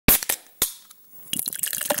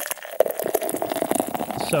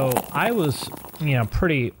So I was,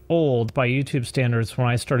 pretty old by YouTube standards when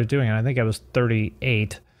I started doing it. I think I was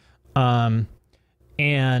 38. And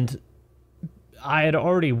I had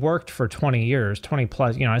already worked for 20 years, 20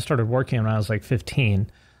 plus. I started working when I was like 15.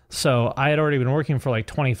 So I had already been working for like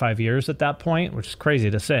 25 years at that point, which is crazy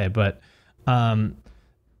to say. But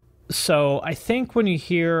so I think when you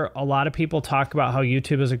hear a lot of people talk about how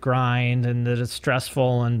YouTube is a grind and that it's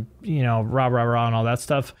stressful and, rah, rah, rah, and all that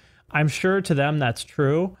stuff, I'm sure to them that's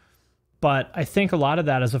true. But I think a lot of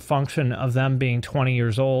that is a function of them being 20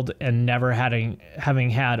 years old and never having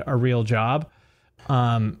had a real job.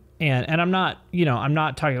 And I'm not, I'm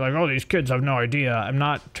not talking like, oh, these kids have no idea. I'm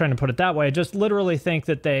not trying to put it that way. I just literally think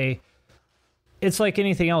that it's like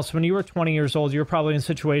anything else. When you were 20 years old, you were probably in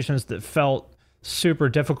situations that felt super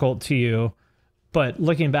difficult to you. But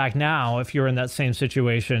looking back now, if you were in that same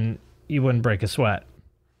situation, you wouldn't break a sweat.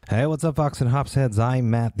 Hey, what's up, Vox and Hops heads? I'm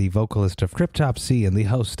Matt, the vocalist of Cryptopsy and the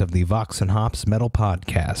host of the Vox and Hops Metal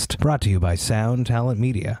Podcast, brought to you by Sound Talent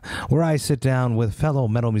Media, where I sit down with fellow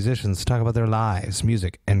metal musicians to talk about their lives,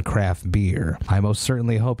 music, and craft beer. I most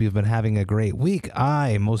certainly hope you've been having a great week.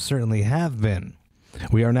 I most certainly have been.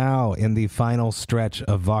 We are now in the final stretch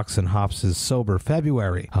of Vox and Hops' Sober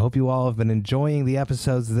February. I hope you all have been enjoying the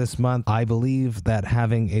episodes this month. I believe that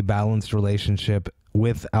having a balanced relationship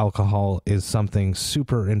with alcohol is something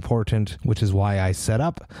super important, which is why I set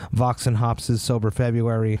up Vox and Hops' Sober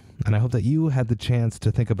February. And I hope that you had the chance to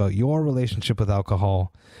think about your relationship with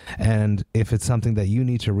alcohol. And if it's something that you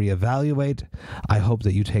need to reevaluate, I hope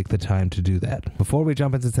that you take the time to do that. Before we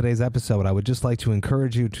jump into today's episode, I would just like to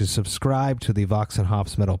encourage you to subscribe to the Vox and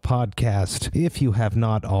Hops Metal Podcast if you have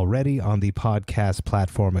not already on the podcast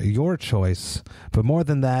platform of your choice. But more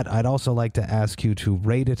than that, I'd also like to ask you to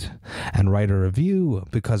rate it and write a review,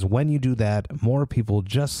 because when you do that, more people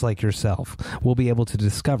just like yourself will be able to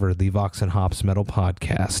discover the Vox and Hops Metal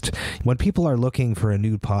Podcast. When people are looking for a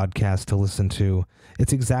new podcast to listen to,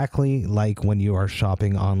 it's exactly like when you are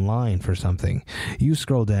shopping online for something. You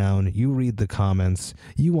scroll down, you read the comments,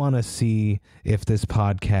 you want to see if this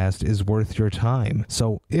podcast is worth your time.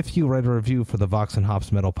 So if you write a review for the Vox and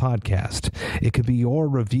Hops Metal Podcast, it could be your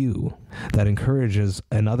review that encourages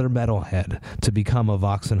another metalhead to become a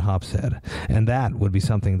Vox and Hops head. And that would be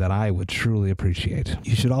something that I would truly appreciate.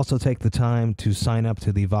 You should also take the time to sign up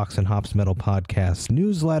to the Vox and Hops Metal Podcast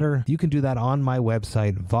newsletter. You can do that on my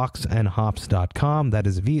website, voxandhops.com. That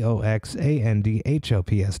is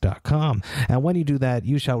VOXANDHOPS.com. And when you do that,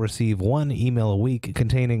 you shall receive one email a week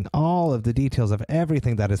containing all of the details of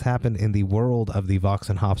everything that has happened in the world of the Vox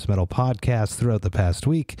and Hops Metal Podcast throughout the past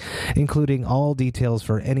week, including all details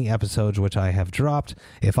for any episodes which I have dropped,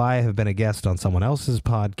 if I have been a guest on someone else's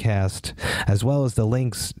podcast, as well as the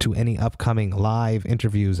links to any upcoming live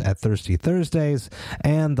interviews at Thirsty Thursdays,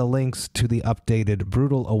 and the links to the updated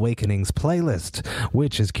Brutal Awakenings playlist,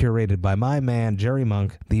 which is curated by my man, Jerry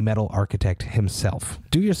Monk, the metal architect himself.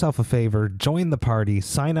 Do yourself a favor, join the party,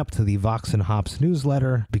 sign up to the Vox and Hops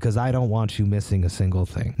newsletter, because I don't want you missing a single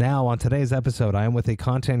thing. Now, on today's episode, I am with a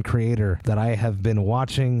content creator that I have been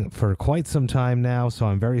watching for quite some time now, so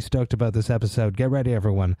I'm very stoked about this episode. Get ready,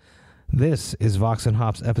 everyone. This is Vox and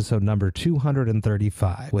Hops episode number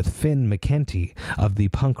 235 with Finn Mckenty of the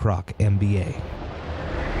Punk Rock MBA.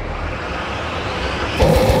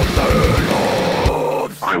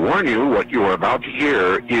 I warn you, what you are about to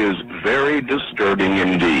hear is very disturbing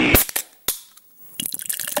indeed.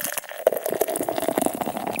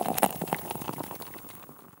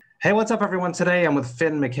 Hey, what's up, everyone? Today I'm with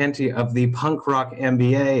Finn Mckenty of the Punk Rock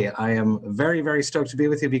MBA. I am very, very stoked to be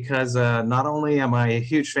with you because not only am I a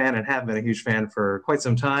huge fan and have been a huge fan for quite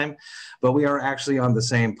some time, but we are actually on the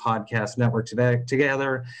same podcast network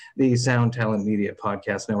together, the Sound Talent Media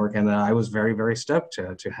Podcast Network, and I was very, very stoked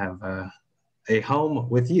to have a home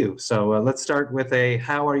with you. So let's start with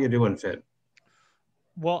how are you doing, Finn?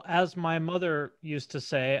 Well, as my mother used to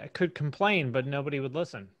say, I could complain, but nobody would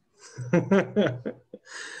listen.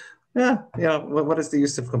 Yeah, what is the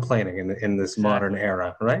use of complaining in this modern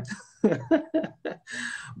era, right?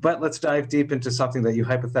 But let's dive deep into something that you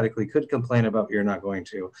hypothetically could complain about, but you're not going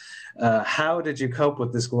to. How did you cope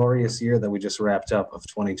with this glorious year that we just wrapped up of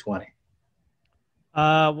 2020?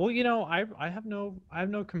 Well, I have no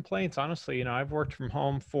complaints, honestly. I've worked from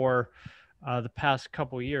home for the past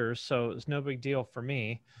couple years, so it's no big deal for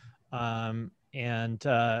me.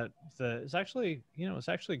 It's actually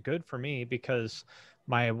good for me because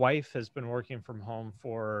my wife has been working from home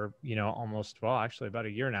for, actually about a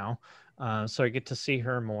year now. So I get to see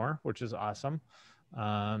her more, which is awesome.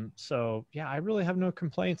 So yeah, I really have no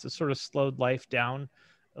complaints. It sort of slowed life down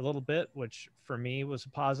a little bit, which for me was a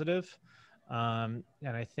positive. And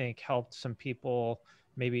I think helped some people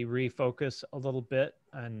maybe refocus a little bit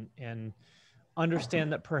and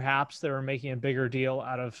understand that perhaps they were making a bigger deal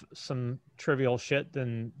out of some trivial shit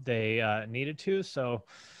than they needed to. So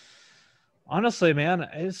honestly, man,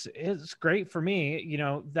 it's great for me. You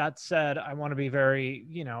know, that said, I want to be very,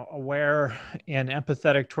 you know, aware and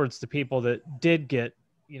empathetic towards the people that did get,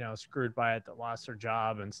 you know, screwed by it, that lost their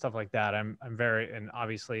job and stuff like that. I'm very, and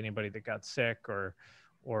obviously anybody that got sick or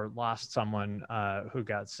lost someone who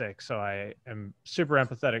got sick. So I am super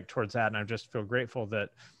empathetic towards that. And I just feel grateful that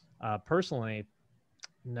personally,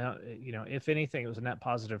 no, you know, if anything, it was a net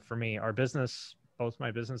positive for me. Our business, both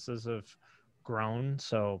my businesses have grown.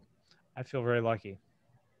 So I feel very lucky.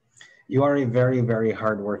 You are a very, very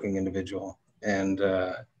hardworking individual. And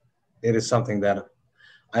it is something that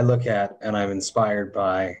I look at and I'm inspired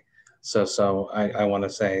by. So I want to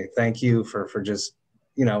say thank you for just,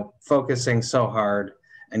 you know, focusing so hard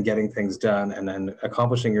and getting things done and then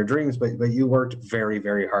accomplishing your dreams. But you worked very,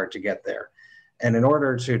 very hard to get there. And in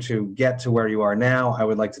order to get to where you are now, I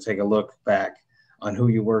would like to take a look back on who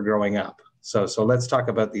you were growing up. So let's talk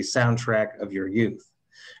about the soundtrack of your youth.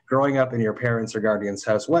 Growing up in your parents' or guardians'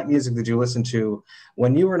 house, what music did you listen to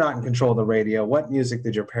when you were not in control of the radio? What music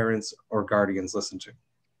did your parents or guardians listen to?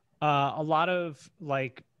 A lot of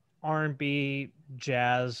like R&B,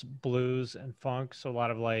 jazz, blues, and funk. So a lot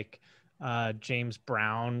of like James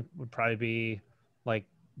Brown would probably be like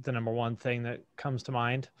the number one thing that comes to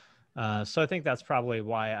mind. So I think that's probably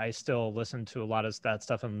why I still listen to a lot of that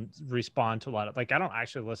stuff and respond to a lot of, like, I don't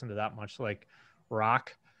actually listen to that much like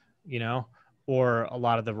rock, you know, or a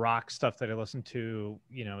lot of the rock stuff that I listen to,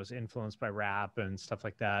 you know, is influenced by rap and stuff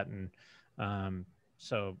like that. And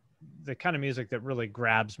so the kind of music that really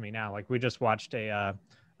grabs me now, like we just watched I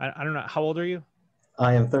don't know, how old are you?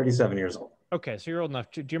 I am 37 years old. Okay, so you're old enough.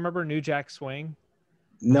 Do you remember New Jack Swing?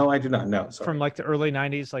 No, I do not know. Sorry. From like the early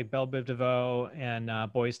 90s, like Belle Biv DeVoe and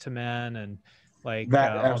Boys to Men and like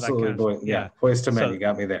that. All absolutely. that kind of, yeah. Boys to Men, you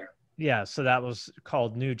got me there. Yeah, so that was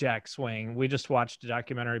called New Jack Swing. We just watched a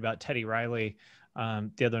documentary about Teddy Riley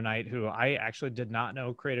the other night, who I actually did not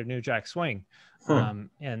know created New Jack Swing.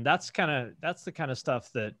 And that's the kind of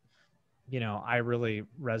stuff that, you know, I really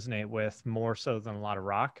resonate with more so than a lot of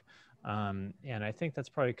rock. And I think that's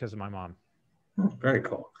probably because of my mom. Very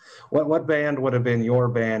cool. What band would have been your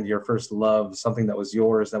band, your first love, something that was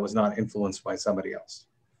yours that was not influenced by somebody else?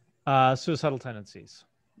 Suicidal Tendencies.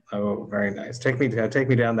 Oh, very nice. Take me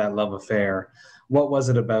down that love affair. What was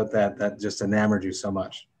it about that just enamored you so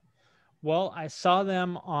much? Well, I saw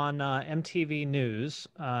them on MTV News.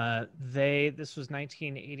 This was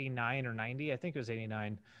 1989 or 90. I think it was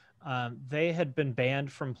 89. They had been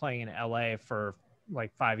banned from playing in LA for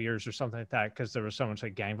like 5 years or something like that because there was so much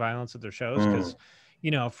like gang violence at their shows. Because,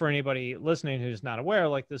 you know, for anybody listening who's not aware,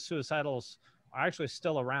 like the Suicidals are actually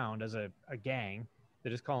still around as a gang. They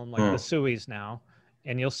just call them like the Suies now.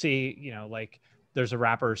 And you'll see, you know, like there's a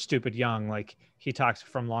rapper, Stupid Young, like he talks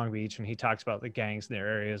from Long Beach and he talks about the gangs in their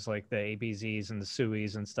areas, like the ABZs and the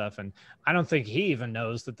Suies and stuff. And I don't think he even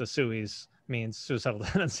knows that the Suies means suicidal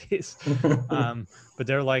tendencies. But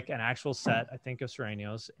they're like an actual set, I think, of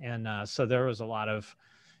Sureños. And so there was a lot of,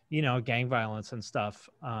 you know, gang violence and stuff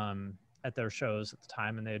at their shows at the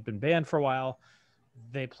time. And they had been banned for a while.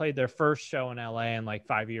 They played their first show in LA in like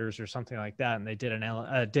 5 years or something like that. And they did an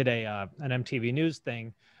MTV News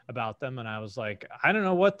thing about them. And I was like, I don't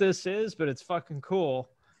know what this is, but it's fucking cool.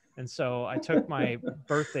 And so I took my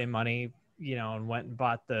birthday money, you know, and went and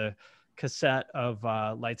bought the cassette of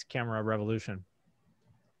Lights, Camera, Revolution.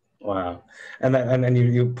 Wow. And then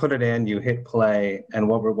you put it in, you hit play. And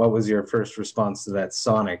what was your first response to that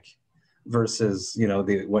sonic versus, you know,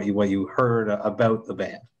 what you heard about the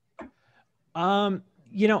band?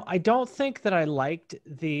 You know, I don't think that I liked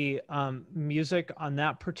the music on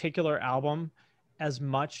that particular album as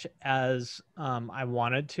much as I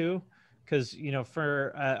wanted to, because, you know,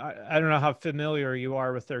 I don't know how familiar you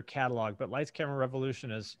are with their catalog, but Lights, Camera,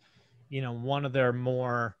 Revolution is, you know, one of their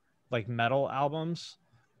more like metal albums.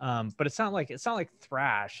 But it's not like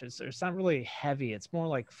thrash. It's not really heavy. It's more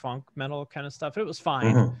like funk metal kind of stuff. It was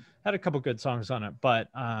fine. Had a couple good songs on it, but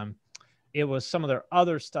it was some of their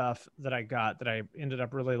other stuff that I got that I ended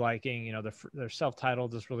up really liking. You know, their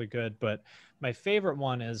self-titled is really good, but my favorite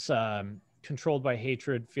one is Controlled by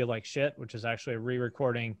Hatred, Feel Like Shit, which is actually a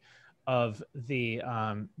re-recording of the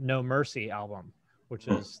No Mercy album, which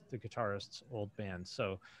is the guitarist's old band.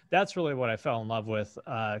 So that's really what I fell in love with,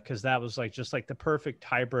 because that was like just like the perfect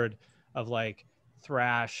hybrid of like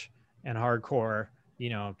thrash and hardcore, you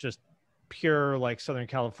know, just pure like Southern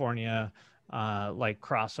California, like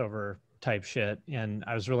crossover type shit. And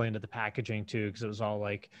I was really into the packaging too, because it was all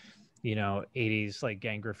like, you know, 80s like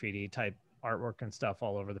gang graffiti type artwork and stuff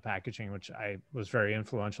all over the packaging, which I was very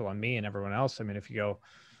influential on me and everyone else. I mean, if you go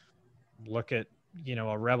look at, you know,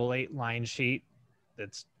 a Rebel 8 line sheet,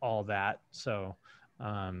 it's all that. So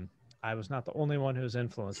I was not the only one who was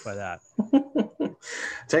influenced by that.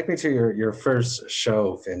 Take me to your first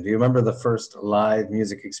show, Finn. Do you remember the first live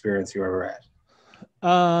music experience you ever had?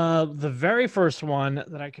 The very first one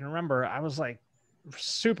that I can remember, I was like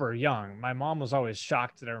super young. My mom was always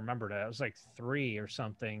shocked that I remembered it. I was like 3 or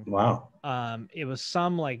something. Wow. It was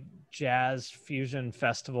some like jazz fusion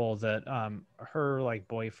festival that her like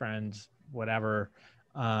boyfriend, whatever,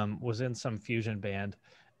 was in some fusion band,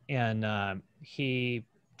 and he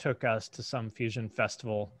took us to some fusion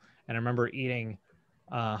festival. And I remember eating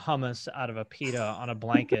hummus out of a pita on a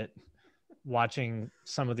blanket, watching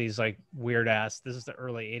some of these like weird ass, this is the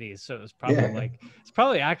early 80s, so it was probably like, it's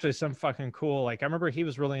probably actually some fucking cool, like I remember he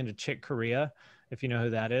was really into Chick Corea, if you know who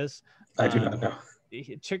that is. I do not know.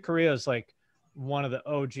 Chick Corea is like one of the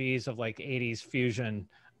OGs of like 80s fusion.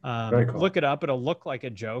 Very cool. Look it up, it'll look like a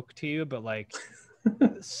joke to you, but like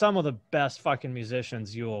some of the best fucking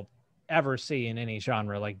musicians you'll ever see in any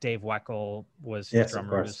genre. Like Dave Weckl was his drummer.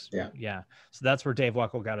 Of course. Yeah. So that's where Dave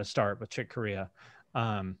Weckl got to start with Chick Corea.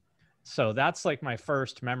 So that's like my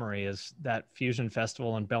first memory is that fusion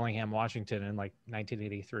festival in Bellingham, Washington in like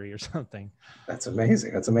 1983 or something. That's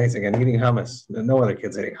amazing. That's amazing. And eating hummus. No other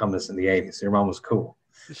kids ate hummus in the 80s. Your mom was cool.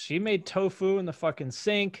 She made tofu in the fucking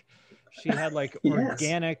sink. She had like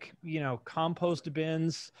organic, you know, compost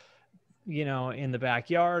bins, you know, in the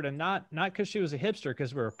backyard, and not because she was a hipster,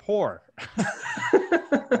 because we were poor.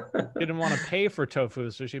 Didn't want to pay for tofu,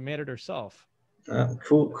 so she made it herself.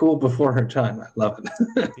 Cool before her time. I love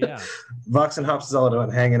it. Yeah. Vox and Hops is all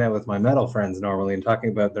about hanging out with my metal friends normally and talking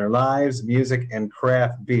about their lives, music, and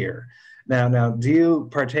craft beer. Now, do you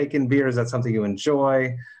partake in beer? Is that something you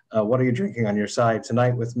enjoy? What are you drinking on your side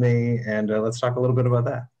tonight with me? And let's talk a little bit about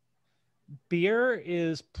that. Beer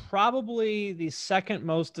is probably the second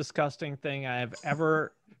most disgusting thing I have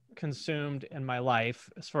ever consumed in my life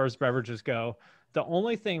as far as beverages go. The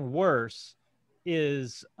only thing worse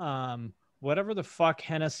is whatever the fuck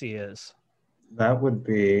Hennessy is. That would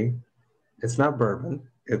be, it's not bourbon.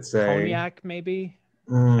 It's a cognac, maybe.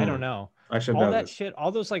 I don't know. I should all know that this. shit.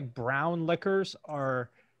 All those like brown liquors are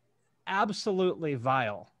absolutely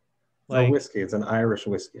vile. Like whiskey. It's an Irish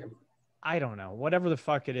whiskey. I don't know. Whatever the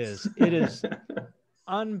fuck it is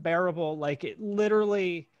unbearable. Like it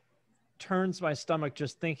literally turns my stomach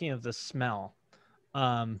just thinking of the smell.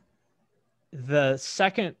 The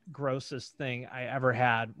second grossest thing I ever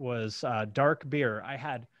had was dark beer. I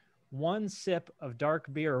had one sip of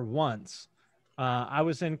dark beer once. I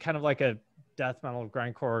was in kind of like a death metal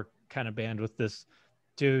grindcore kind of band with this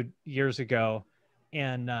dude years ago.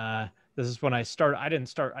 And this is when I started. I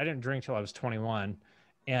didn't drink till I was 21.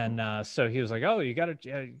 And so he was like, "Oh, you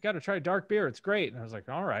gotta try dark beer. It's great." And I was like,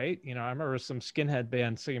 "All right." You know, I remember some skinhead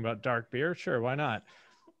band singing about dark beer. Sure, why not?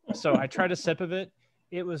 So I tried a sip of it.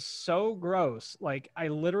 It was so gross. Like I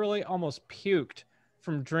literally almost puked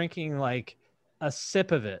from drinking like a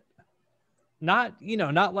sip of it. Not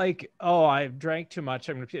like, oh, I drank too much.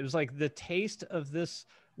 It was like the taste of this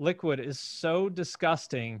liquid is so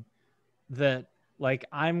disgusting that like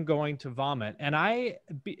I'm going to vomit.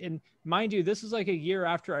 And mind you, this is like a year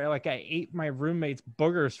after I ate my roommate's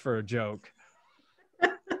boogers for a joke.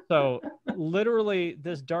 So literally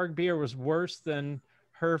this dark beer was worse than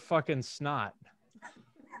her fucking snot.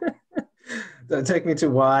 Take me to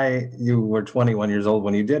why you were 21 years old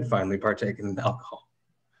when you did finally partake in alcohol.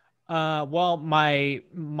 Well, my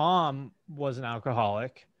mom was an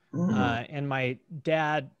alcoholic, and my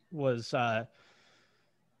dad was not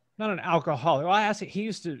an alcoholic. Well,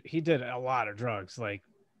 he did a lot of drugs, like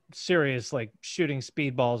serious, like shooting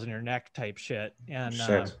speedballs in your neck type shit.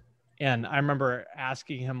 And I remember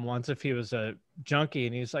asking him once if he was a junkie,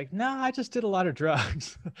 and he's like, "No, I just did a lot of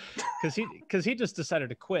drugs," because he just decided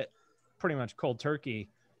to quit pretty much cold turkey.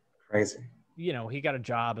 Crazy. You know, he got a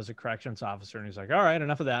job as a corrections officer, and he's like, "All right,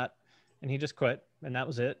 enough of that," and he just quit, and that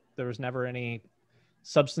was it. There was never any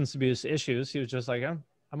substance abuse issues. He was just like, I'm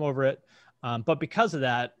over it. But because of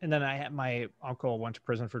that, and then I had my uncle went to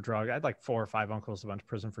prison for drugs. I had like 4 or 5 uncles that went to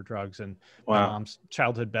prison for drugs, and my mom's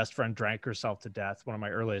childhood best friend drank herself to death. One of my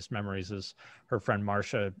earliest memories is her friend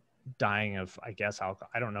Marcia dying of, I guess,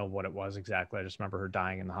 alcohol. I don't know what it was exactly. I just remember her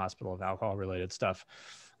dying in the hospital of alcohol-related stuff.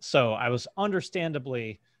 So I was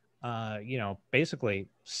understandably, basically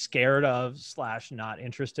scared of / not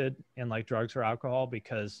interested in like drugs or alcohol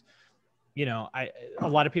because, a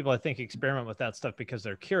lot of people I think experiment with that stuff because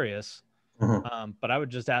they're curious. But I would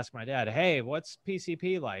just ask my dad, "Hey, what's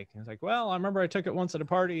PCP like?" And he's like, "Well, I remember I took it once at a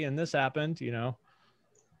party and this happened,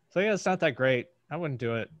 So yeah, it's not that great. I wouldn't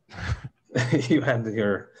do it. You had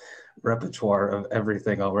your repertoire of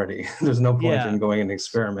everything already. There's no point in going and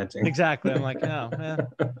experimenting. Exactly. I'm like, oh, I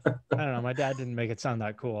don't know. My dad didn't make it sound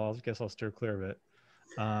that cool. I guess I'll steer clear of it.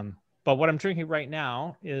 But what I'm drinking right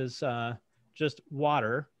now is just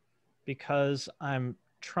water, because I'm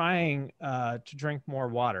trying to drink more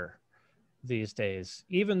water these days.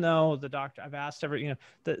 Even though the doctor, I've asked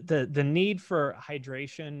the need for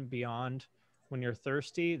hydration beyond when you're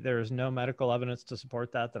thirsty, there's no medical evidence to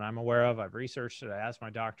support that I'm aware of. I've researched it. I asked my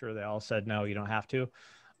doctor. They all said, no, you don't have to.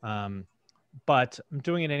 But I'm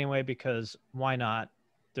doing it anyway, because why not?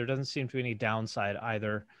 There doesn't seem to be any downside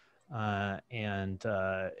either. And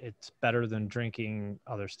it's better than drinking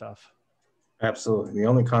other stuff. Absolutely. The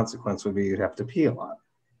only consequence would be you'd have to pee a lot.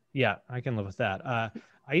 Yeah, I can live with that. I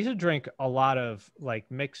used to drink a lot of like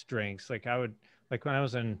mixed drinks. Like when I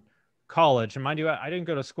was in college, and mind you, I didn't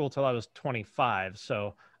go to school till I was 25.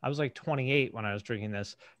 So I was like 28 when I was drinking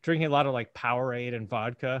a lot of like Powerade and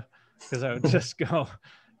vodka, because I would just go,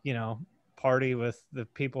 party with the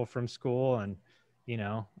people from school. And,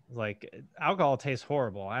 like alcohol tastes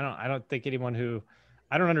horrible. I don't think I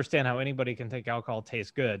don't understand how anybody can think alcohol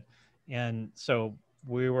tastes good. And so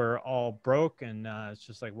we were all broke, and it's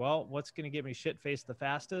just like, well, what's going to get me shit-faced the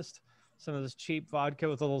fastest? Some of this cheap vodka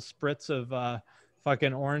with a little spritz of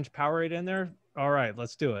fucking orange Powerade in there. All right,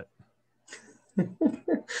 let's do it.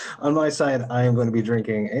 On my side, I am going to be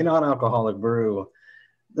drinking a non-alcoholic brew.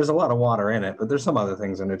 There's a lot of water in it, but there's some other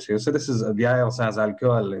things in it too. So this is a Bière Sans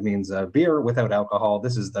Alcool. It means beer without alcohol.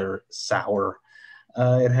 This is their sour.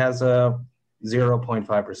 It has a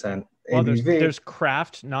 0.5% ABV. There's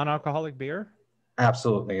craft non-alcoholic beer?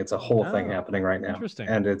 Absolutely. It's a whole thing happening right now. Interesting.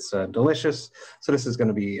 And it's delicious. So this is going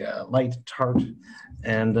to be light, tart,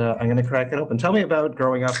 and I'm going to crack it open. Tell me about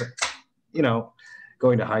growing up,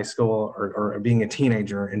 going to high school or being a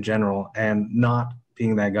teenager in general and not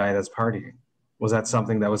being that guy that's partying. Was that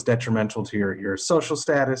something that was detrimental to your social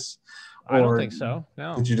status? Or I don't think so.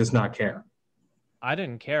 No. Did you just not care? I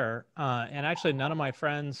didn't care. And actually, none of my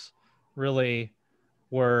friends really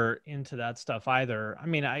were into that stuff either. I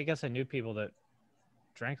mean, I guess I knew people that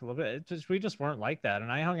drank a little bit. We just weren't like that.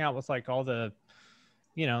 And I hung out with like all the,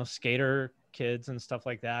 skater kids and stuff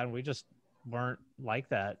like that. And we just weren't like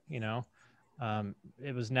that,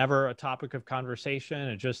 It was never a topic of conversation.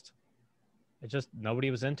 It just nobody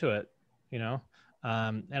was into it,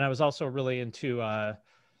 And I was also really into, I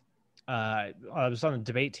was on the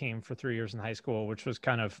debate team for 3 years in high school, which was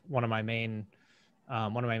kind of one of my main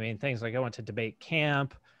things. Like I went to debate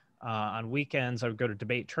camp. On weekends, I would go to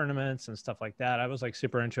debate tournaments and stuff like that. I was like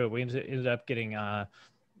super into it. We ended up getting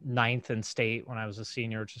 9th in state when I was a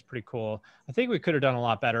senior, which is pretty cool. I think we could have done a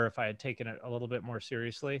lot better if I had taken it a little bit more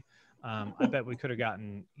seriously. I bet we could have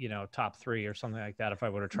gotten, top 3 or something like that if I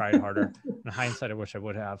would have tried harder. In hindsight, I wish I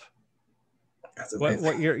would have.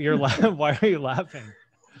 What you're why are you laughing?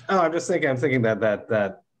 Oh, I'm thinking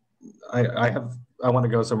that I want to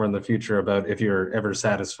go somewhere in the future about if you're ever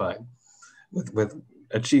satisfied with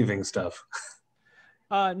achieving stuff.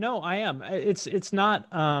 No, I am. It's not.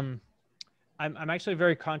 I'm actually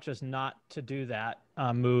very conscious not to do that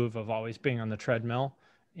move of always being on the treadmill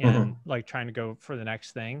and like trying to go for the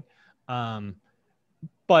next thing.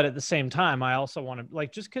 But at the same time, I also want to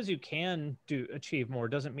just because you can achieve more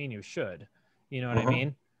doesn't mean you should. You know what I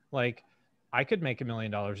mean? Like I could make $1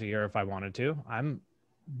 million a year if I wanted to. I'm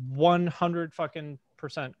 100%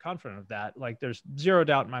 confident of that. Like there's zero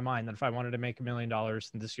doubt in my mind that if I wanted to make $1 million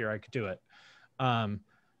this year, I could do it.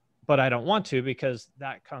 But I don't want to, because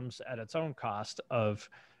that comes at its own cost of,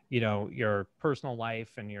 your personal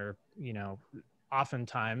life and your,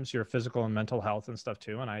 oftentimes your physical and mental health and stuff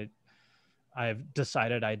too. And I've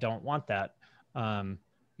decided I don't want that.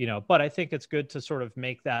 But I think it's good to sort of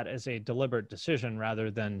make that as a deliberate decision rather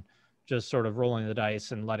than just sort of rolling the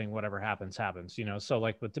dice and letting whatever happens. So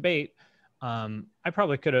like with debate, I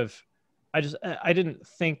probably could have, I didn't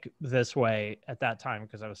think this way at that time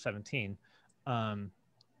because I was 17.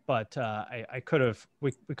 But I could have,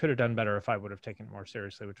 we could have done better if I would have taken it more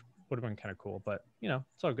seriously, which would have been kind of cool, but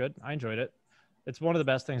it's all good. I enjoyed it. It's one of the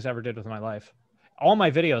best things I ever did with my life. All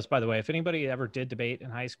my videos, by the way, if anybody ever did debate in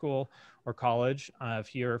high school or college,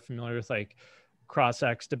 if you're familiar with like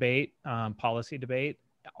cross-ex debate, policy debate,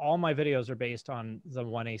 all my videos are based on the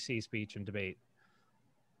 1AC speech and debate.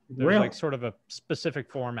 There's like sort of a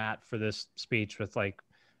specific format for this speech with like,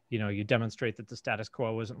 you demonstrate that the status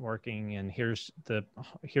quo isn't working, and here's the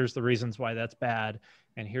reasons why that's bad,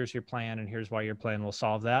 and here's your plan, and here's why your plan will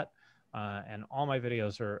solve that. And all my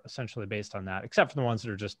videos are essentially based on that, except for the ones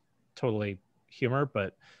that are just totally humor,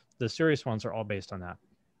 but the serious ones are all based on that.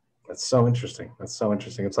 That's so interesting. That's so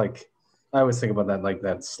interesting. It's like, I always think about that, like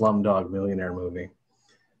that Slumdog Millionaire movie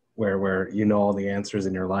where you know all the answers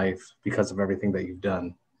in your life because of everything that you've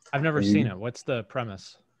done. I've never seen it. What's the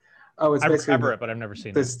premise? Oh, it's I basically remember it, but I've never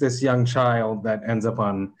seen it. This young child that ends up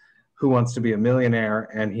on Who Wants to Be a Millionaire,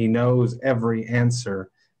 and he knows every answer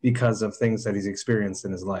because of things that he's experienced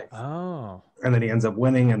in his life. Oh. And then he ends up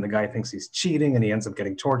winning, and the guy thinks he's cheating, and he ends up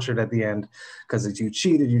getting tortured at the end because you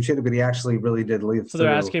cheated, but he actually really did live So they're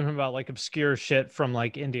asking him about like obscure shit from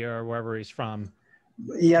like India or wherever he's from.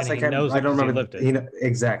 Yes, I don't remember.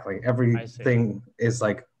 Exactly. Everything is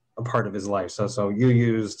like a part of his life. So you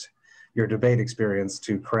used your debate experience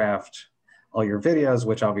to craft all your videos,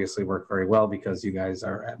 which obviously work very well because you guys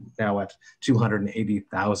are now at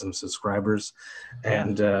 280,000 subscribers,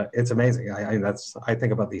 and it's amazing. I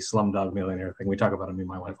think about the Slumdog Millionaire thing. We talk about it, me and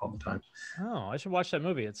my wife, all the time. Oh, I should watch that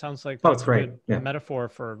movie. It sounds like it's great. A metaphor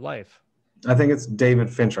for life. I think it's David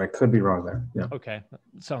Fincher. I could be wrong there. Yeah. Okay, that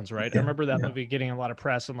sounds right. I remember that movie getting a lot of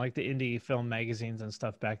press in like the indie film magazines and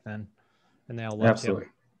stuff back then, and they all loved Absolutely. it.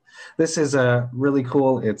 This is really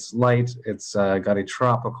cool. It's light. It's got a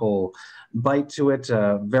tropical bite to it.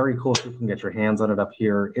 Very cool. If you can get your hands on it up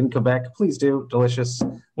here in Quebec, please do. Delicious.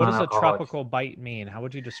 What does a tropical bite mean? How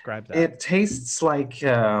would you describe that? It tastes like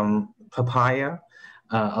papaya,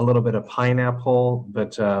 a little bit of pineapple,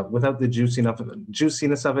 but without the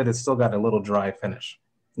juiciness of it. It's still got a little dry finish.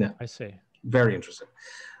 Yeah, I see. Very interesting.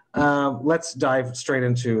 Let's dive straight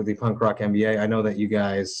into the Punk Rock MBA. I know that you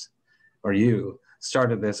guys, or you,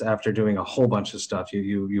 started this after doing a whole bunch of stuff.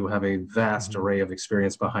 You have a vast array of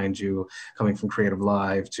experience behind you, coming from Creative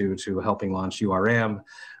Live to helping launch URM.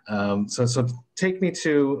 So take me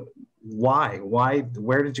to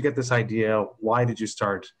where did you get this idea? Why did you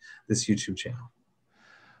start this YouTube channel?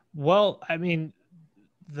 Well, I mean,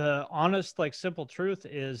 the honest, like simple truth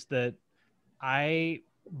is that I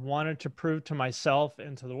wanted to prove to myself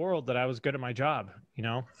and to the world that I was good at my job. You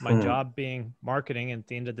know, my job being marketing, and at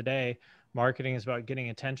the end of the day, marketing is about getting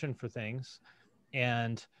attention for things.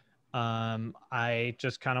 And I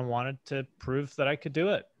just kind of wanted to prove that I could do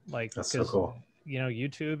it. Like, that's so cool. You know,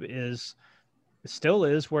 YouTube still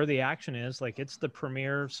is where the action is. Like, it's the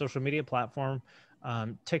premier social media platform.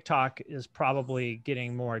 TikTok is probably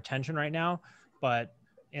getting more attention right now, but,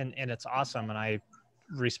 and it's awesome. And I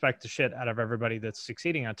respect the shit out of everybody that's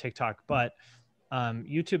succeeding on TikTok, but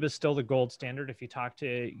YouTube is still the gold standard. If you talk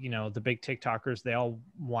to, you know, the big TikTokers, they all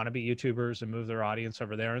want to be YouTubers and move their audience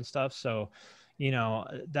over there and stuff. So, you know,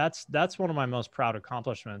 that's one of my most proud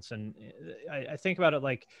accomplishments. And I think about it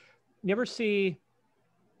like, you ever see,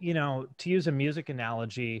 you know, to use a music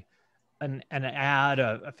analogy, an ad,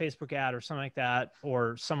 a Facebook ad or something like that,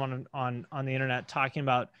 or someone on the internet talking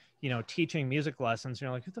about, you know, teaching music lessons. And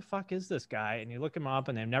you're like, who the fuck is this guy? And you look him up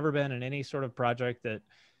and they've never been in any sort of project that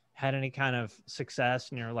had any kind of success,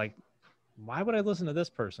 and you're like, why would I listen to this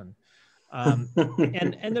person? And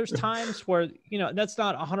there's times where, you know, that's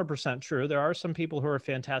not 100% true. There are some people who are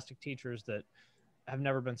fantastic teachers that have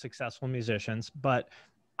never been successful musicians, but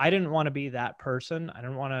I didn't want to be that person. I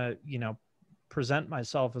didn't want to, you know, present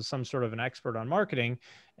myself as some sort of an expert on marketing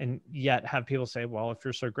and yet have people say, well, if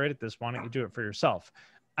you're so great at this, why don't you do it for yourself?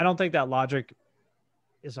 I don't think that logic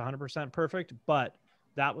is 100% perfect, but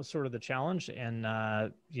that was sort of the challenge. And,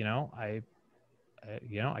 you know, I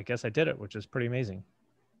guess I did it, which is pretty amazing.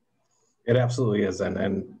 It absolutely is.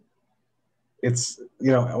 And it's,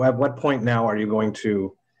 you know, at what point now are you going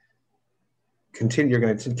to continue? You're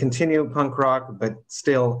going to continue punk rock, but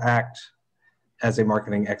still act as a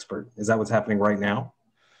marketing expert. Is that what's happening right now?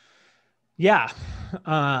 Yeah.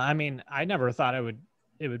 I mean, I never thought it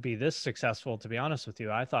would be this successful, to be honest with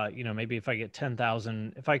you. I thought, you know, maybe if I get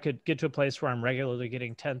 10,000, if I could get to a place where I'm regularly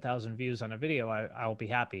getting 10,000 views on a video, I'll be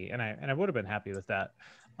happy. And I would have been happy with that.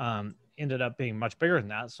 Ended up being much bigger than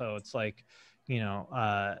that. So it's like, you know,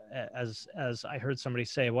 as I heard somebody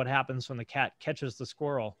say, what happens when the cat catches the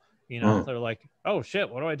squirrel? You know, they're like, oh shit,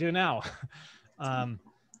 what do I do now?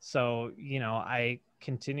 So, you know, I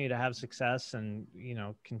continue to have success and, you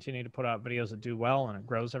know, continue to put out videos that do well, and it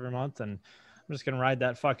grows every month. And I'm just going to ride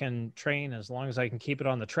that fucking train as long as I can keep it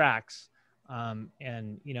on the tracks.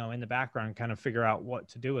 And, you know, in the background, kind of figure out what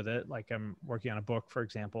to do with it. Like I'm working on a book, for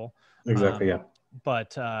example. Exactly. Yeah.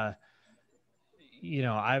 But, you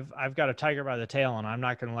know, I've got a tiger by the tail, and I'm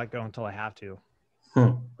not going to let go until I have to.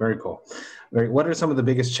 Very cool. What are some of the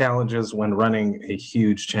biggest challenges when running a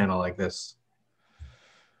huge channel like this?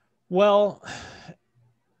 Well,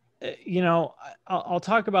 you know, I'll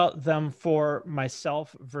talk about them for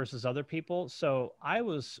myself versus other people. So I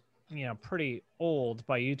was, you know, pretty old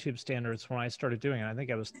by YouTube standards when I started doing it. I think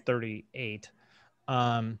I was 38.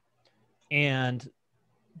 And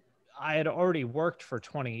I had already worked for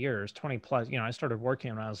 20 years, 20 plus, you know, I started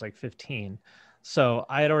working when I was like 15. So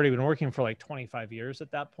I had already been working for like 25 years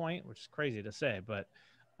at that point, which is crazy to say. But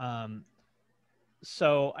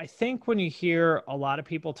so I think when you hear a lot of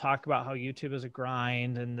people talk about how YouTube is a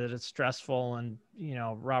grind and that it's stressful and, you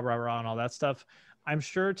know, rah, rah, rah, and all that stuff, I'm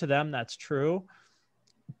sure to them that's true.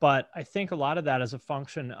 But I think a lot of that is a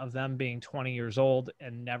function of them being 20 years old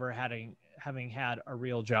and never having had a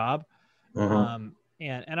real job.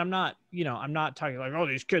 And I'm not, you know, I'm not talking like, oh,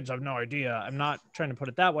 these kids have no idea. I'm not trying to put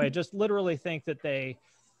it that way. I just literally think that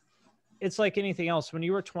it's like anything else. When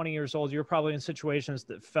you were 20 years old, you're probably in situations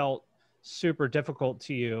that felt super difficult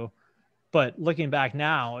to you. But looking back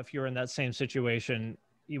now, if you're in that same situation,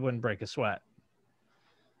 you wouldn't break a sweat.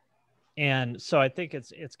 And so I think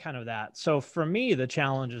it's kind of that. So for me, the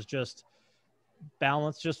challenge is just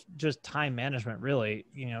balance, just time management, really,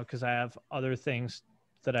 you know, because I have other things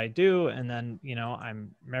that I do. And then, you know,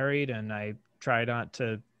 I'm married and I try not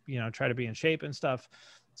to, you know, try to be in shape and stuff.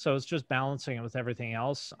 So it's just balancing it with everything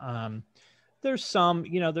else. There's some,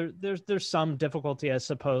 you know, there's some difficulty, I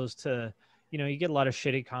suppose, to, you know, you get a lot of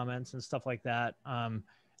shitty comments and stuff like that. And,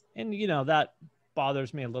 you know, that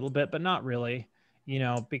bothers me a little bit, but not really, you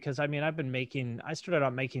know, because I mean, I started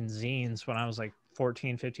out making zines when I was like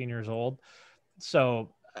 14, 15 years old.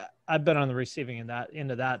 So I've been on the receiving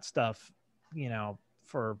end of that stuff, you know,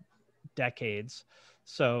 for decades.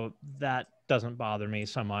 So that doesn't bother me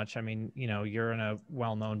so much. I mean, you know, you're in a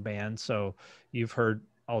well-known band, so you've heard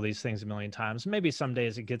all these things a million times. Maybe some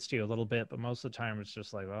days it gets to you a little bit, but most of the time it's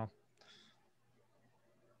just like, well,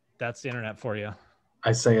 that's the internet for you.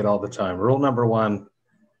 I say it all the time. Rule number 1,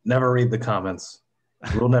 never read the comments.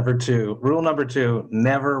 Rule number two,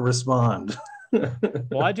 never respond.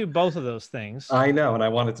 Well, I do both of those things. I know, and I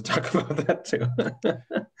wanted to talk about that too.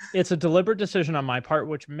 It's a deliberate decision on my part,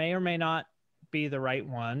 which may or may not be the right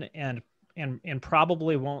one, and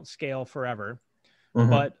probably won't scale forever.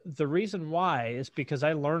 But the reason why is because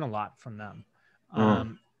I learn a lot from them.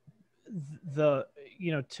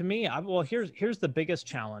 You know, to me, here's the biggest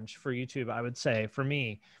challenge for YouTube, I would say, for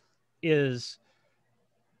me, is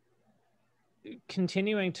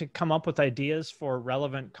continuing to come up with ideas for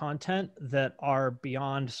relevant content that are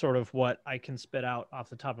beyond sort of what I can spit out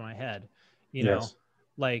off the top of my head. You know,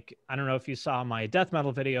 like, I don't know if you saw my death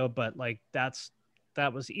metal video, but like that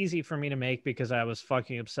was easy for me to make because I was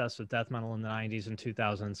fucking obsessed with death metal in the 90s and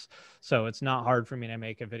 2000s. So it's not hard for me to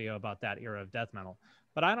make a video about that era of death metal,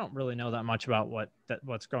 but I don't really know that much about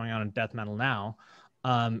what's going on in death metal now.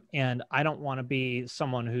 And I don't want to be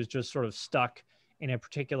someone who's just sort of stuck in a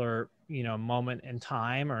particular, you know, moment in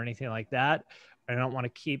time or anything like that. I don't want to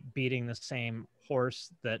keep beating the same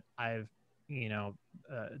horse that I've, you know,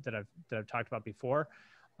 that I've talked about before.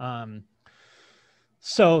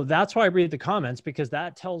 So that's why I read the comments, because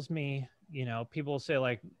that tells me, you know, people say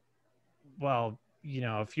like, well, you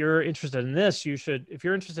know, if you're interested in this, if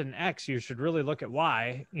you're interested in X, you should really look at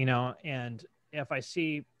Y, you know. And if I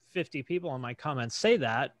see 50 people in my comments say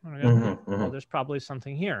that, I go, well, there's probably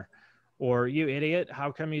something here. Or, you idiot,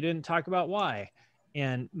 how come you didn't talk about why?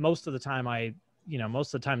 And most of the time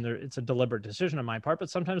it's a deliberate decision on my part,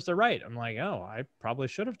 but sometimes they're right. I'm like, oh, I probably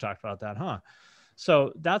should have talked about that, huh?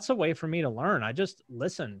 So that's a way for me to learn. I just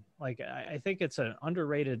listen. Like, I think it's an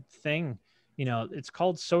underrated thing. You know, it's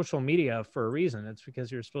called social media for a reason. It's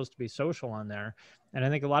because you're supposed to be social on there. And I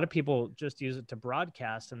think a lot of people just use it to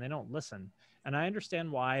broadcast and they don't listen. And I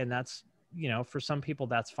understand why. And that's, you know, for some people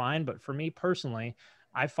that's fine. But for me personally,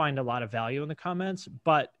 I find a lot of value in the comments,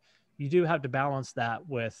 but you do have to balance that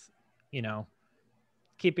with, you know,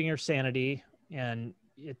 keeping your sanity. And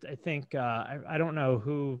I think, I don't know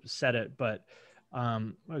who said it, but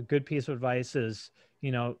a good piece of advice is,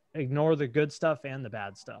 you know, ignore the good stuff and the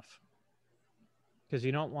bad stuff. Because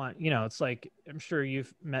you don't want, you know, it's like, I'm sure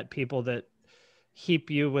you've met people that heap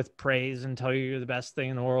you with praise and tell you you're the best thing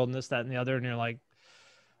in the world and this, that, and the other. And you're like,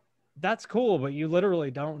 that's cool, but you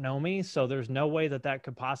literally don't know me. So there's no way that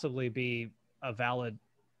could possibly be a valid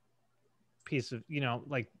piece of, you know,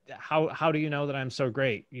 like, how do you know that I'm so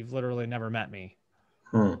great? You've literally never met me.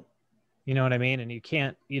 You know what I mean? And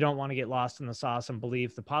you don't want to get lost in the sauce and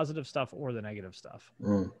believe the positive stuff or the negative stuff.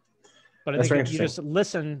 But I think if you just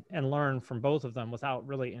listen and learn from both of them without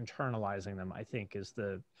really internalizing them, I think is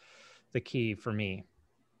the key for me.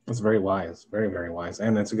 That's very wise, very, very wise.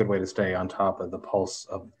 And it's a good way to stay on top of the pulse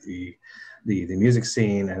of the music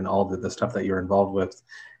scene and all the stuff that you're involved with.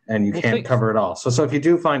 And you can't cover it all. So if you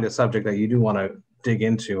do find a subject that you do want to dig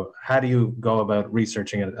into, how do you go about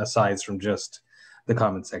researching it aside from just the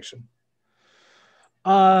comment section?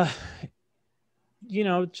 You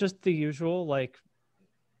know, just the usual, like,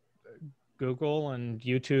 Google and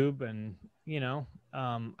YouTube, and,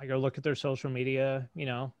 I go look at their social media,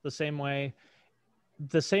 the same way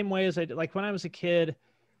as I did, like when I was a kid,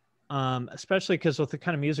 especially because with the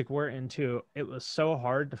kind of music we're into, it was so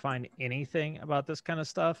hard to find anything about this kind of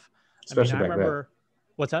stuff. Especially I remember,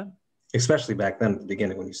 what's that? Especially back then at the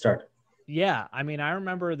beginning when you started. Yeah. I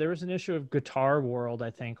remember there was an issue of Guitar World, I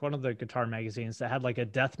think, one of the guitar magazines that had like a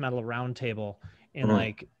death metal roundtable in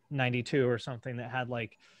like 92 or something that had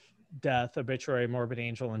like Death, Obituary, Morbid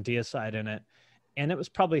Angel, and Deicide in it. And it was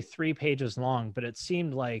probably 3 pages long, but it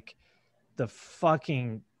seemed like the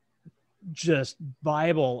fucking just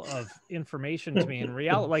Bible of information to me in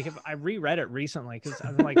reality. Like if I reread it recently, because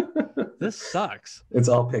I'm like, this sucks. It's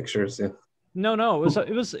all pictures. Yeah. No,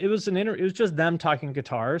 it was just them talking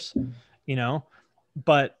guitars,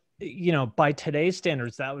 but by today's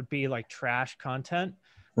standards, that would be like trash content.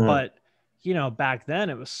 But back then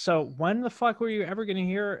it was so, when the fuck were you ever going to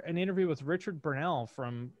hear an interview with Richard Burnell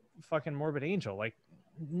from fucking Morbid Angel? Like,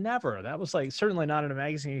 never. That was like certainly not in a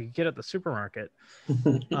magazine you could get at the supermarket.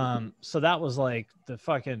 So that was like the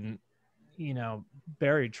fucking,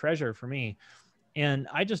 buried treasure for me. And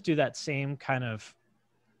I just do that same kind of,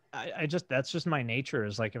 that's just my nature,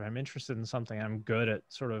 is like, if I'm interested in something, I'm good at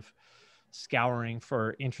sort of scouring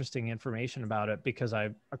for interesting information about it, because I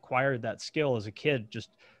acquired that skill as a kid, just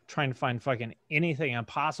trying to find fucking anything I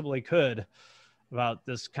possibly could about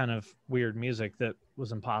this kind of weird music that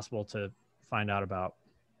was impossible to find out about.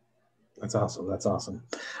 That's awesome. That's awesome.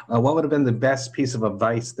 What would have been the best piece of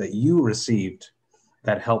advice that you received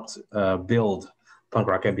that helped build Punk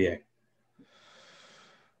Rock MBA?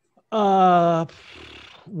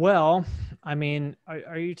 Well,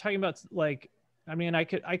 are you talking about like,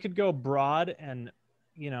 I could go broad and,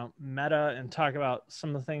 meta and talk about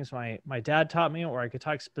some of the things my dad taught me, or I could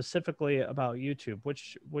talk specifically about YouTube,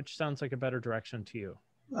 which sounds like a better direction to you.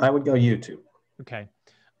 I would go YouTube. Okay.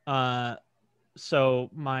 So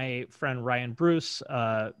my friend Ryan Bruce,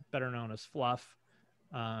 better known as Fluff,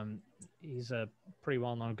 he's a pretty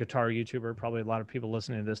well-known guitar YouTuber. Probably a lot of people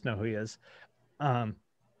listening to this know who he is.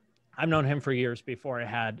 I've known him for years before I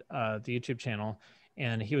had the YouTube channel,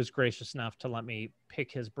 and he was gracious enough to let me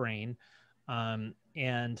pick his brain.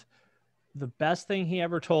 And the best thing he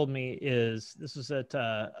ever told me is, this was at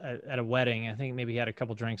a wedding. I think maybe he had a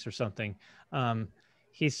couple drinks or something.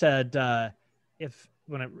 He said,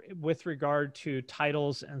 with regard to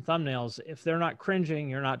titles and thumbnails, if they're not cringing,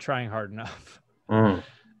 you're not trying hard enough. And,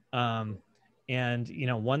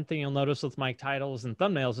 one thing you'll notice with my titles and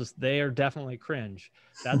thumbnails is they are definitely cringe.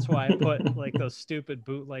 That's why I put like those stupid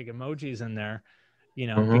bootleg emojis in there,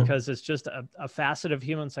 because it's just a facet of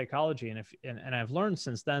human psychology. And I've learned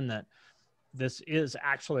since then that this is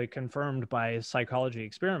actually confirmed by psychology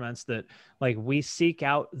experiments, that like we seek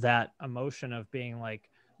out that emotion of being like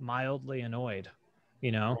mildly annoyed,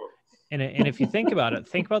 and if you think about it,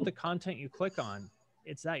 think about the content you click on.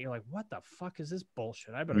 It's that you're like, what the fuck is this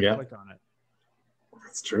bullshit? I better click on it.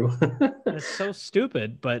 That's true. It's so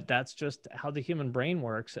stupid, but that's just how the human brain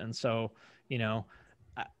works. And so,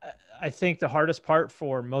 I think the hardest part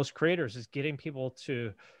for most creators is getting people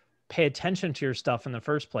to pay attention to your stuff in the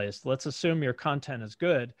first place. Let's assume your content is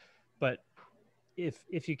good, but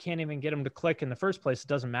if you can't even get them to click in the first place, it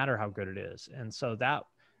doesn't matter how good it is. And so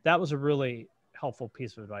that was a really helpful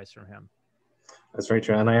piece of advice from him. That's very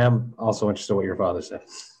true. And I am also interested in what your father said.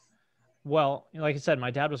 Well, like I said, my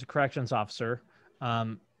dad was a corrections officer,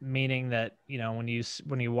 meaning that, when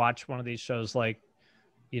you watch one of these shows like,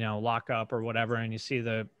 Lock Up or whatever, and you see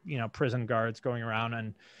the, prison guards going around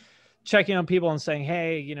and checking on people and saying,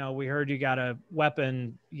 hey, we heard you got a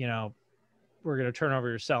weapon, we're going to turn over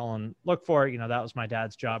your cell and look for it. That was my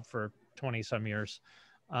dad's job for 20 some years.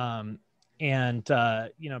 Because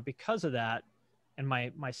of that, and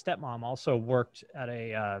my stepmom also worked at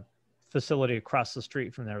a facility across the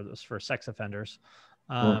street from there that was for sex offenders.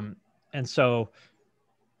 And so,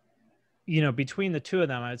 between the two of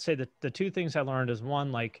them, I'd say that the two things I learned is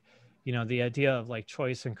one, like, the idea of like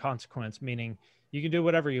choice and consequence, meaning you can do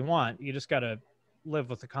whatever you want. You just got to live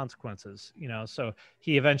with the consequences, So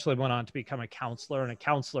he eventually went on to become a counselor, and a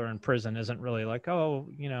counselor in prison isn't really like, oh,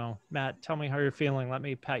 Matt, tell me how you're feeling. Let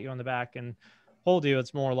me pat you on the back and hold you.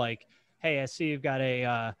 It's more like, hey, I see you've got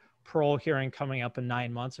a parole hearing coming up in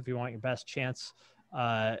 9 months. If you want your best chance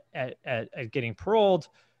at getting paroled,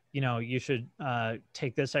 you should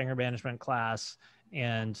take this anger management class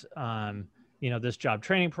and, this job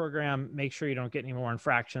training program. Make sure you don't get any more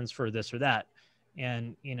infractions for this or that.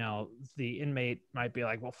 And, the inmate might be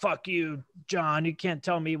like, well, fuck you, John. You can't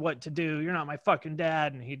tell me what to do. You're not my fucking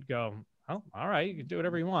dad. And he'd go, oh, all right, you can do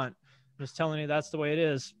whatever you want. I'm just telling you that's the way it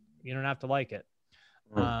is. You don't have to like it.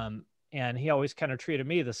 And he always kind of treated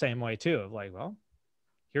me the same way too, of like, well,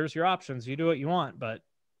 here's your options. You do what you want, but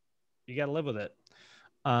you got to live with it.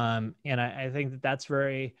 And I think that that's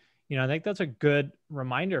very, I think that's a good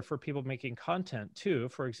reminder for people making content too.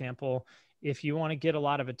 For example, if you want to get a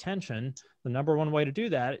lot of attention, the number one way to do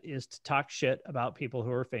that is to talk shit about people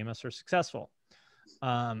who are famous or successful.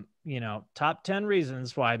 Top 10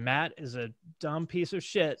 reasons why Matt is a dumb piece of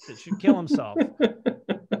shit that should kill himself.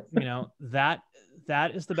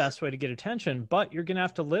 That is the best way to get attention, but you're going to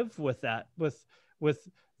have to live with that, with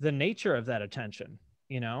the nature of that attention,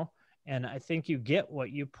 and I think you get what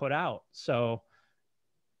you put out. So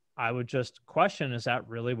I would just question, is that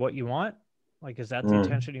really what you want? Like, is that the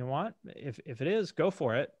attention you want? If it is, go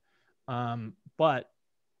for it. But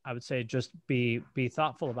I would say just be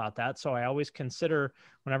thoughtful about that. So I always consider,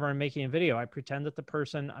 whenever I'm making a video, I pretend that the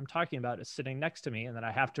person I'm talking about is sitting next to me and that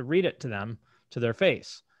I have to read it to them, to their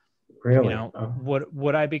face. Really?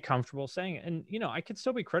 Would I be comfortable saying it? And, I could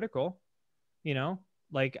still be critical,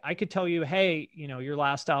 like I could tell you, hey, your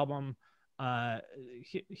last album,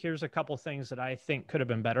 here's a couple things that I think could have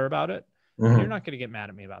been better about it. Mm-hmm. You're not going to get mad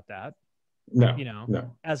at me about that. No,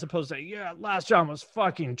 no. As opposed to, last album was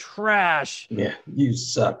fucking trash. Yeah, you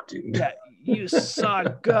suck, dude. Yeah, you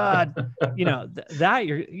suck, God. That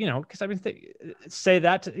you're, because say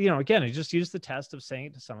that to, again, you just use the test of saying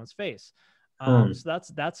it to someone's face. So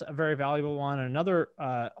that's a very valuable one. Another,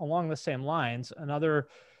 along the same lines, another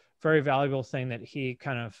very valuable thing that he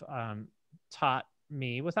kind of taught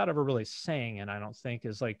me without ever really saying it, I don't think,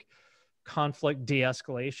 is like conflict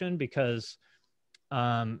de-escalation, because,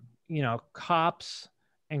 cops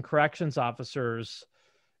and corrections officers,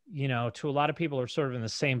 to a lot of people are sort of in the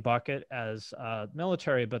same bucket as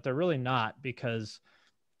military, but they're really not, because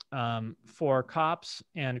for cops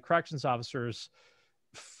and corrections officers,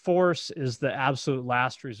 force is the absolute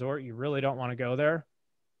last resort. You really don't want to go there.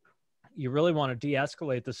 You really want to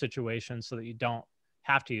de-escalate the situation so that you don't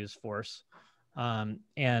have to use force.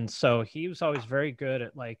 And so he was always very good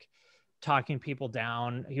at like talking people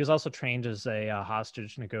down. He was also trained as a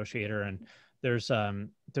hostage negotiator. And there's a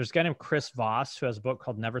guy named Chris Voss who has a book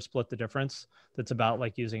called Never Split the Difference, that's about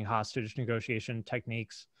like using hostage negotiation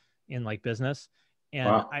techniques in like business. And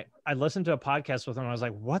wow. I listened to a podcast with him. And I was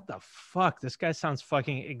like, what the fuck? This guy sounds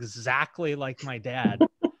fucking exactly like my dad.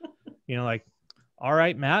 Like, all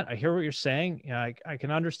right, Matt, I hear what you're saying. I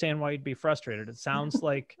can understand why you'd be frustrated. It sounds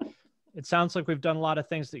like we've done a lot of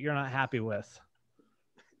things that you're not happy with.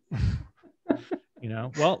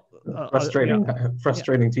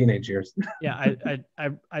 Frustrating teenage years. Yeah.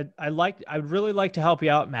 I'd really like to help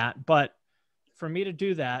you out, Matt, but for me to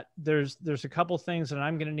do that, there's a couple things that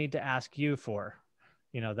I'm going to need to ask you for,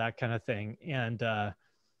 that kind of thing. And,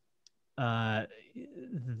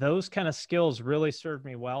 those kind of skills really served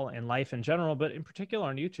me well in life in general, but in particular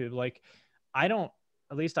on YouTube. Like, I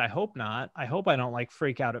hope not. I hope I don't like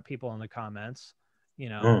freak out at people in the comments.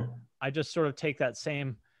 I just sort of take that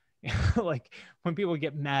same, like when people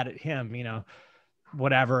get mad at him,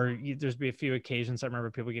 whatever, there's be a few occasions I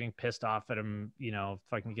remember people getting pissed off at him,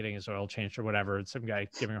 fucking getting his oil changed or whatever. And some guy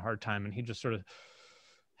giving a hard time, and he would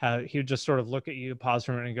just sort of look at you, pause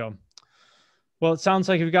for a minute and go, well, it sounds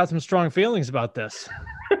like you've got some strong feelings about this.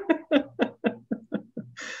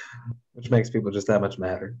 Which makes people just that much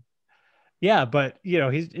madder. Yeah, but,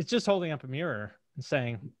 it's just holding up a mirror and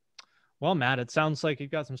saying, well, Matt, it sounds like you've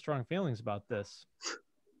got some strong feelings about this.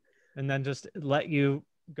 And then just let you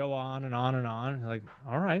go on and on and on. Like,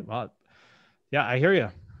 all right, well, yeah, I hear you.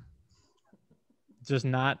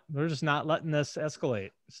 We're just not letting this escalate.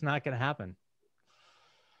 It's not going to happen.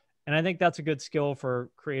 And I think that's a good skill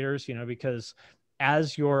for creators, because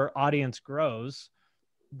as your audience grows,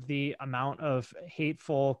 the amount of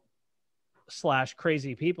hateful /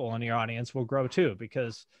 crazy people in your audience will grow too,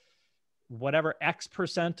 because whatever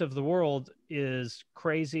X% of the world is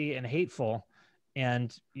crazy and hateful,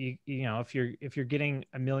 and if you're getting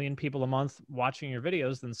 1 million people a month watching your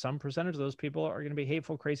videos, then some percentage of those people are going to be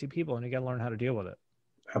hateful, crazy people, and you got to learn how to deal with it.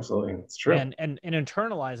 Absolutely, it's true. And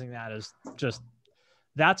internalizing that is just.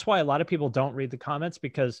 That's why a lot of people don't read the comments,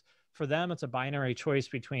 because for them, it's a binary choice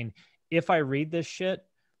between, if I read this shit,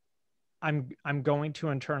 I'm going to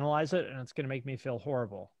internalize it and it's going to make me feel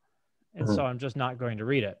horrible. And so I'm just not going to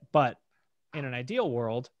read it. But in an ideal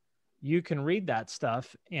world, you can read that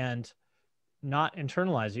stuff and not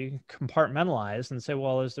internalize it. You can compartmentalize and say,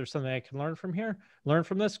 well, is there something I can learn from here? Learn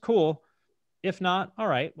from this? Cool. If not, all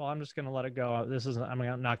right, well, I'm just going to let it go.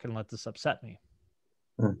 I'm not going to let this upset me.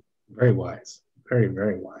 Very wise. Very,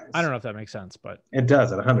 very wise. I don't know if that makes sense, but it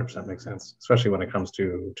does. It 100% makes sense, especially when it comes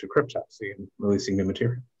to Cryptopsy and releasing new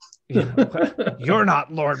material. You're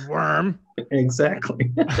not Lord Worm.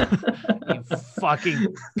 Exactly. You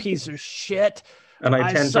fucking piece of shit. And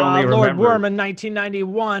I tend saw to only Lord remember... Worm in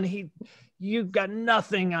 1991. You got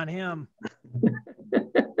nothing on him.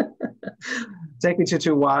 Take me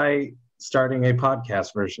to why starting a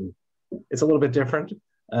podcast version. It's a little bit different.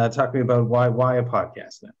 Talk to me about why a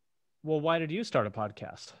podcast then. Well, why did you start a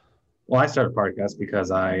podcast? Well, I started a podcast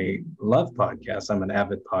because I love podcasts. I'm an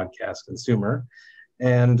avid podcast consumer.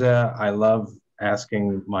 And I love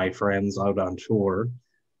asking my friends out on tour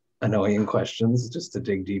annoying questions just to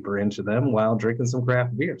dig deeper into them while drinking some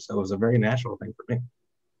craft beer. So it was a very natural thing for me.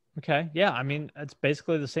 Okay. Yeah. I mean, it's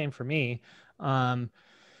basically the same for me.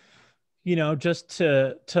 Just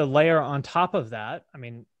to layer on top of that, I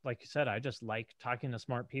mean, like you said, I just like talking to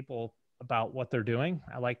smart people about what they're doing.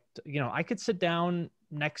 I like, I could sit down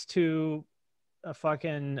next to a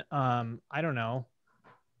fucking, I don't know.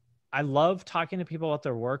 I love talking to people about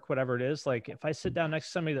their work, whatever it is. Like if I sit down next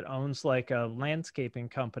to somebody that owns like a landscaping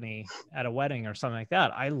company at a wedding or something like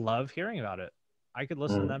that, I love hearing about it. I could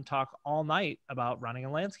listen to them talk all night about running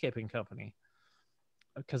a landscaping company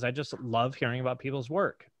because I just love hearing about people's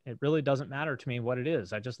work. It really doesn't matter to me what it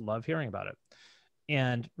is. I just love hearing about it.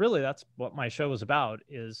 And really that's what my show is about,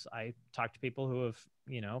 is I talk to people who have,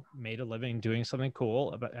 made a living doing something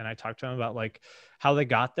cool, and I talk to them about like how they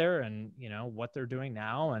got there and, what they're doing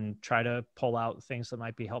now, and try to pull out things that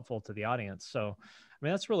might be helpful to the audience. So, I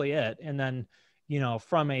mean, that's really it. And then,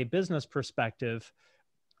 from a business perspective,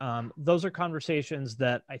 those are conversations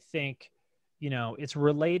that I think, it's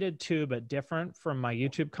related to, but different from my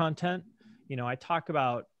YouTube content. I talk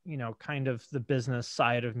about, kind of the business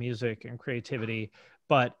side of music and creativity,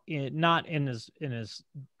 but not in as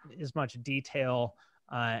much detail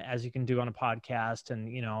as you can do on a podcast.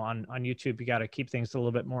 And, on YouTube, you got to keep things a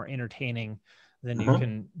little bit more entertaining than you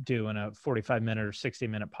can do in a 45-minute or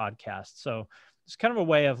 60-minute podcast. So it's kind of a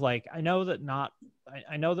way of like, I know that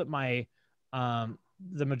my,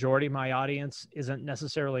 the majority of my audience isn't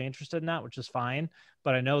necessarily interested in that, which is fine.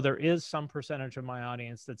 But I know there is some percentage of my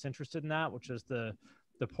audience that's interested in that, which is the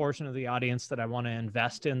portion of the audience that I want to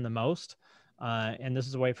invest in the most. And this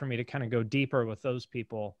is a way for me to kind of go deeper with those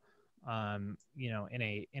people, in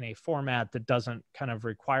a format that doesn't kind of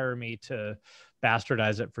require me to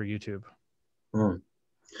bastardize it for YouTube.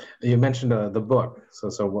 You mentioned the book.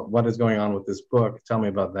 So what is going on with this book? Tell me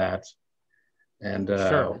about that. And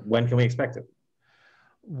Sure. When can we expect it?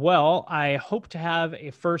 Well, I hope to have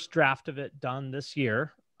a first draft of it done this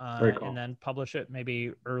year, Very cool. And then publish it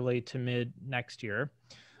maybe early to mid next year.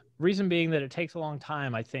 Reason being that it takes a long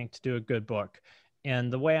time, I think, to do a good book.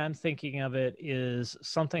 And the way I'm thinking of it is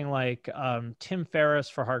something like Tim Ferriss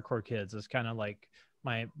for hardcore kids is kind of like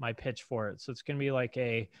my pitch for it. So it's going to be like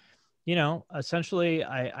essentially,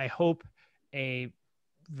 I hope a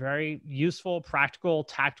very useful, practical,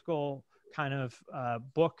 tactical kind of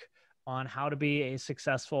book on how to be a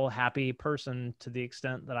successful, happy person to the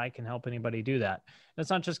extent that I can help anybody do that. And it's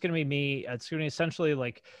not just going to be me. It's going to be essentially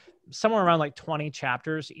like somewhere around like 20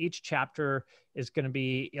 chapters. Each chapter is going to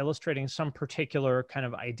be illustrating some particular kind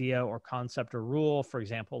of idea or concept or rule. For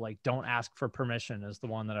example, like don't ask for permission is the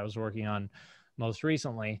one that I was working on most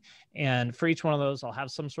recently. And for each one of those, I'll have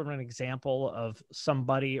some sort of an example of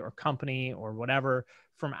somebody or company or whatever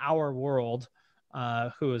from our world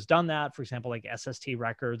who has done that. For example, like SST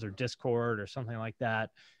Records or Discord or something like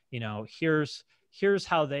that. Here's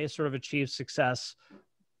how they sort of achieve success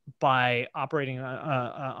by operating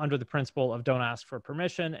under the principle of don't ask for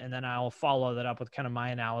permission. And then I'll follow that up with kind of my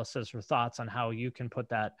analysis or thoughts on how you can put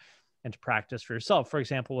that into practice for yourself. For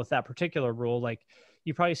example, with that particular rule, like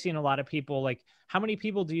you've probably seen a lot of people, like how many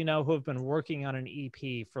people do you know who have been working on an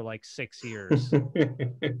EP for like 6 years?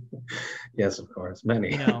 Yes, of course.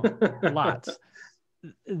 Many. Lots.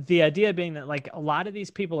 The idea being that like a lot of these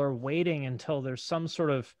people are waiting until there's some sort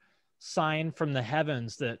of sign from the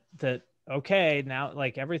heavens that okay, now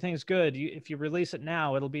like everything's good. If you release it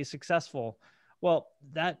now, it'll be successful. Well,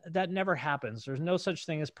 that never happens. There's no such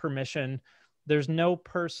thing as permission. There's no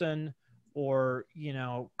person or,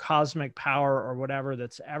 cosmic power or whatever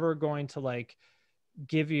that's ever going to like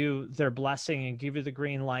give you their blessing and give you the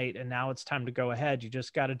green light. And now it's time to go ahead. You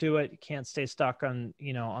just got to do it. You can't stay stuck on,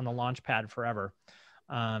 on the launch pad forever.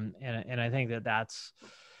 And I think that's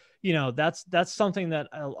something that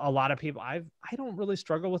a lot of people, I don't really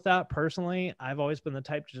struggle with that personally. I've always been the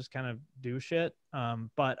type to just kind of do shit.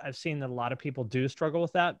 But I've seen that a lot of people do struggle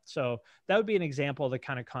with that. So that would be an example of the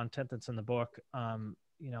kind of content that's in the book.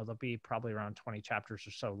 There'll be probably around 20 chapters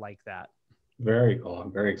or so like that. Very cool.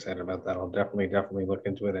 I'm very excited about that. I'll definitely look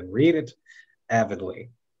into it and read it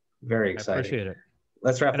avidly. Very excited. I appreciate it.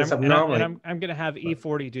 let's wrap this up. I'm going to have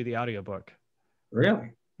E40 do the audiobook.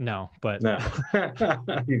 Really? No, but no.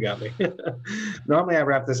 You got me. Normally I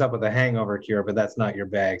wrap this up with a hangover cure, but that's not your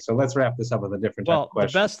bag. So let's wrap this up with a different type of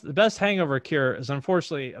question. The best hangover cure is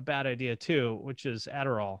unfortunately a bad idea too, which is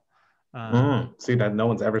Adderall. See, that no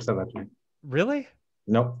one's ever said that to me. Really?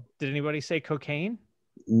 Nope. Did anybody say cocaine?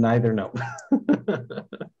 Neither. No.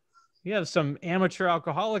 You have some amateur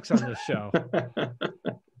alcoholics on this show.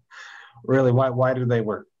 Really? Why do they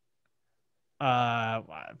work?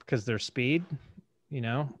 Because they're speed. You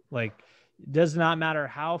know, like, it does not matter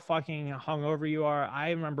how fucking hungover you are.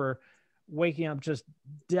 I remember waking up just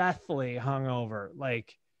deathly hungover.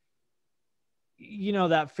 Like, you know,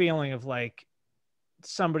 that feeling of like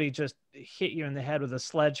somebody just hit you in the head with a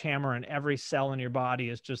sledgehammer and every cell in your body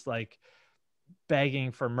is just like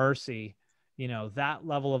begging for mercy. You know, that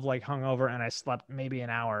level of like hungover. And I slept maybe an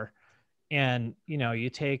hour. And, you know, you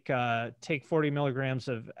take 40 milligrams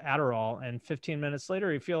of Adderall and 15 minutes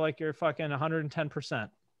later, you feel like you're fucking 110%.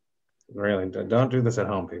 Really? Don't do this at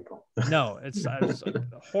home, people. No, it's a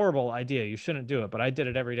horrible idea. You shouldn't do it. But I did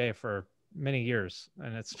it every day for many years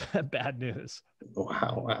and it's bad news.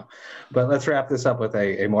 Wow. But let's wrap this up with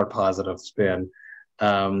a more positive spin.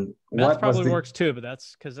 That probably works too, but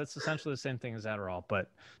that's because that's essentially the same thing as Adderall, but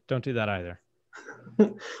don't do that either.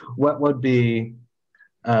 What would be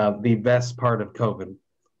the best part of COVID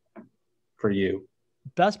for you?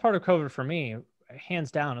 Best part of COVID for me,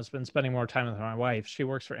 hands down, has been spending more time with my wife. She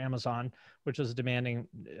works for Amazon, which is demanding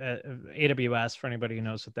AWS, for anybody who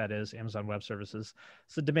knows what that is, Amazon Web Services.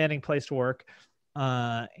 It's a demanding place to work.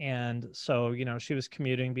 And so, you know, she was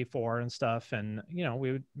commuting before and stuff, and, you know,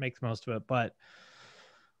 we would make the most of it. But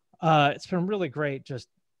it's been really great just,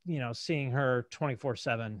 you know, seeing her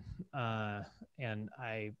 24/7. And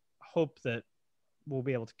I hope that we'll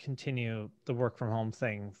be able to continue the work from home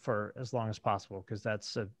thing for as long as possible, because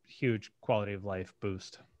that's a huge quality of life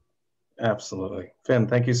boost. Absolutely. Finn,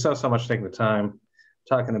 thank you so much for taking the time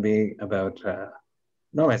talking to me about,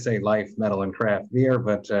 normally I say life, metal, and craft beer,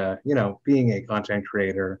 but, you know, being a content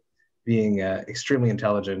creator, being extremely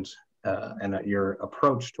intelligent, and your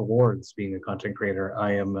approach towards being a content creator,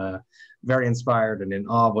 I am very inspired and in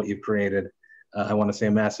awe of what you've created. I want to say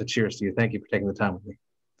a massive cheers to you. Thank you for taking the time with me.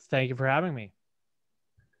 Thank you for having me.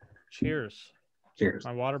 Cheers. Cheers.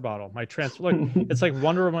 My water bottle. My look, it's like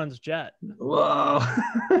Wonder Woman's jet. Whoa.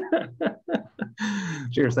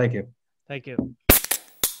 Cheers. Thank you. Thank you.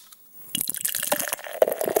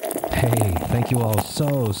 Hey, thank you all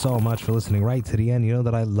so much for listening right to the end. You know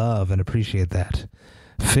that I love and appreciate that.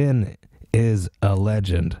 Finn is a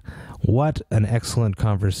legend. What an excellent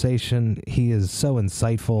conversation. He is so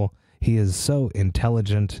insightful. He is so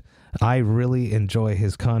intelligent. I really enjoy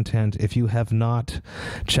his content. If you have not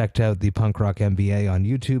checked out the Punk Rock MBA on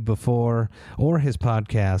YouTube before, or his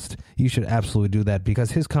podcast, you should absolutely do that,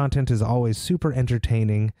 because his content is always super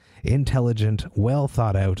entertaining, intelligent, well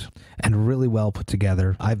thought out, and really well put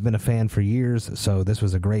together. I've been a fan for years, so this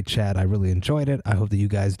was a great chat. I really enjoyed it. I hope that you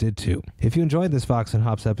guys did too. If you enjoyed this Vox and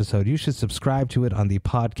Hops episode, you should subscribe to it on the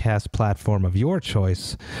podcast platform of your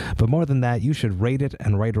choice. But more than that, you should rate it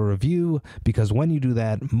and write a review, because when you do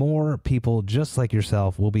that, more people just like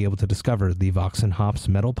yourself will be able to discover the Vox and Hops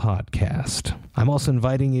Metal Podcast. I'm also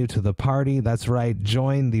inviting you to the party. That's right.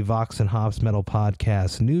 Join the Vox and Hops Metal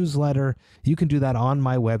Podcast newsletter. You can do that on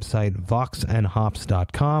my website,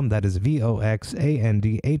 VOX&HOPS.com. That is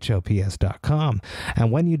VOXANDHOPS.com.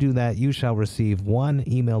 And when you do that, you shall receive one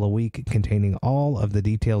email a week containing all of the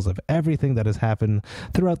details of everything that has happened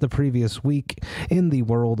throughout the previous week in the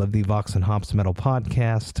world of the Vox and Hops Metal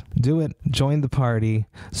Podcast. Do it. Join the party.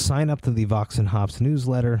 Sign up to the Vox and Hops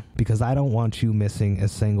newsletter, because I don't want you missing a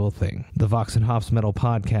single thing. The Vox and Hops Metal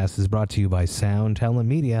Podcast is brought to you by Sound Talent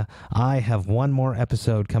Media. I have one more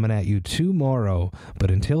episode coming at you tomorrow,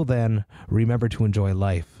 but until then, remember to enjoy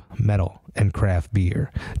life, metal, and craft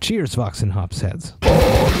beer. Cheers, Vox and Hops heads.